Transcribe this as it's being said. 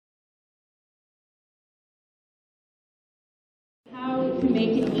to make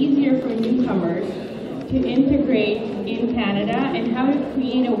it easier for newcomers to integrate in Canada and how to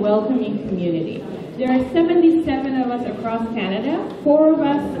create a welcoming community. There are 77 of us across Canada, 4 of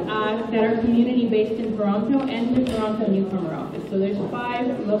us that are community based in Toronto and the Toronto Newcomer Office. So there's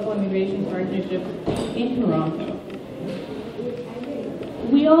 5 local immigration partnerships in Toronto.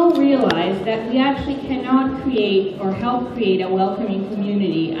 We all realize that we actually cannot create or help create a welcoming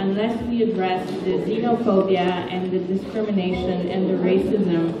community unless we address the xenophobia and the discrimination and the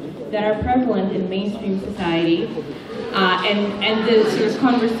racism that are prevalent in mainstream society, and the sort of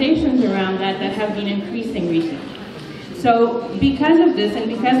conversations around that have been increasing recently. So because of this, and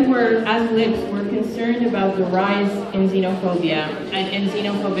because we're, as LIBs, we're concerned about the rise in xenophobia and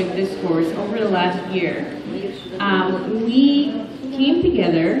xenophobic discourse over the last year, we came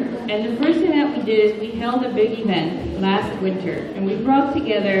together, and the first thing that we did is we held a big event last winter, and we brought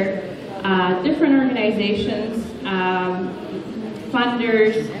together different organizations,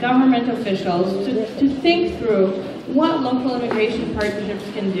 funders, government officials to think through what local immigration partnerships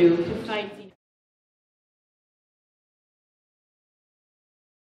can do to fight xenophobia.